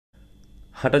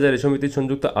হাটাজারি সমিতির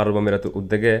সংযুক্ত আরব আমিরাতের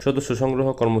উদ্যোগে সদস্য সংগ্রহ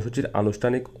কর্মসূচির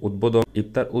আনুষ্ঠানিক উদ্বোধন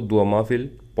ইফতার ও দোয়া মাহফিল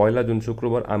 1 জুন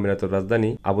শুক্রবার আমিরাতের রাজধানী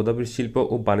আবুধাবির শিল্প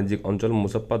ও বাণিজ্যিক অঞ্চল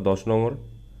মুসাফা 10 নম্বর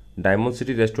ডায়মন্ড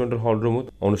সিটি রেস্টুরেন্টের হলরুমত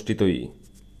অনুষ্ঠিতই।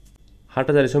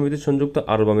 হাটাজারি সমিতির সংযুক্ত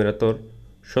আরব আমিরাতের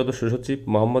সদস্য সচিব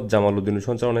মোহাম্মদ জামাল উদ্দিনের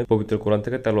সঞ্চালনায় পবিত্র কোরআন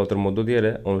থেকে তেলাওয়াতের মধ্য দিয়ে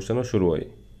অনুষ্ঠান শুরু হয়।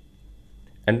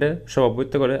 এন্ডে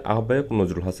সভাপতিত্ব করে আহ্বায়ক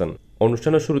নজরুল হাসান।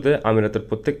 অনুষ্ঠানের শুরুতে আমিরাতের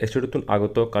প্রত্যেক স্টেটুন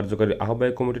আগত কার্যকারী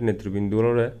আহ্বায়ক কমিটির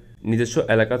নেতৃবৃন্দরে নিজস্ব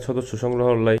এলাকার সদস্য সংগ্রহ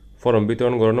লাই ফরম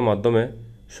বিতরণ করানোর মাধ্যমে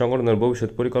সংগঠনের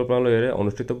ভবিষ্যৎ পরিকল্পনা লইয়ে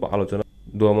অনুষ্ঠিত আলোচনা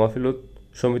দোয়া মাহফিলত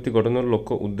সমিতি গঠনের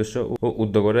লক্ষ্য উদ্দেশ্য ও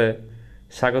উদ্যোগরে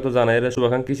স্বাগত জানাই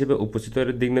শুভাকাঙ্ক্ষী হিসেবে উপস্থিত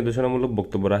দিক নির্দেশনামূলক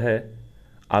বক্তব্য রাখে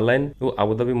আলাইন ও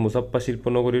আবুধাবি মুসাফা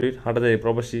শিল্পনগরীর হাটাজারি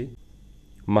প্রবাসী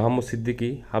মাহমুদ সিদ্দিকী,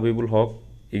 হাবিবুল হক,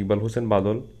 ইকবাল হোসেন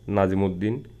বাদল, নাজিম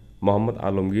উদ্দিন, মোহাম্মদ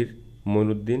আলমগীর,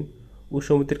 মঈনুদ্দিন ও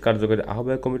সমিতির কার্যকারী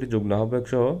আহ্বায়ক কমিটির যুগ্ম আহ্বায়ক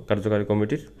সহ কার্যকারী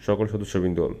কমিটির সকল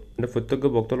সদস্যবৃন্দ। প্রত্যক্ষ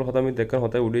বক্তব্য হতামি দেখেন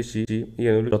হতায় উঠেছি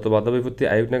যত বাধা বিপত্তি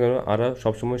আয়োগ না কেন আর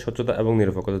সবসময় স্বচ্ছতা এবং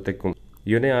নিরপেক্ষতা দেখুন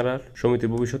ইয়নে আর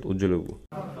সমিতির ভবিষ্যৎ উজ্জ্বল হব।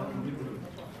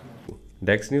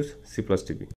 ডেক্স নিউজ Cplus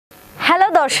টিভি। হ্যালো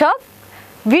দর্শক,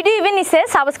 ভিডিও ইভেন নিচে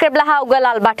সাবস্ক্রাইব লাহা উগা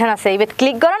লাল বাটন আছে, ইবেত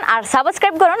ক্লিক করুন আর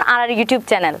সাবস্ক্রাইব করুন আর ইউটিউব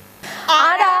চ্যানেল।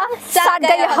 আরা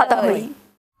সাগাইয়া হতা হই।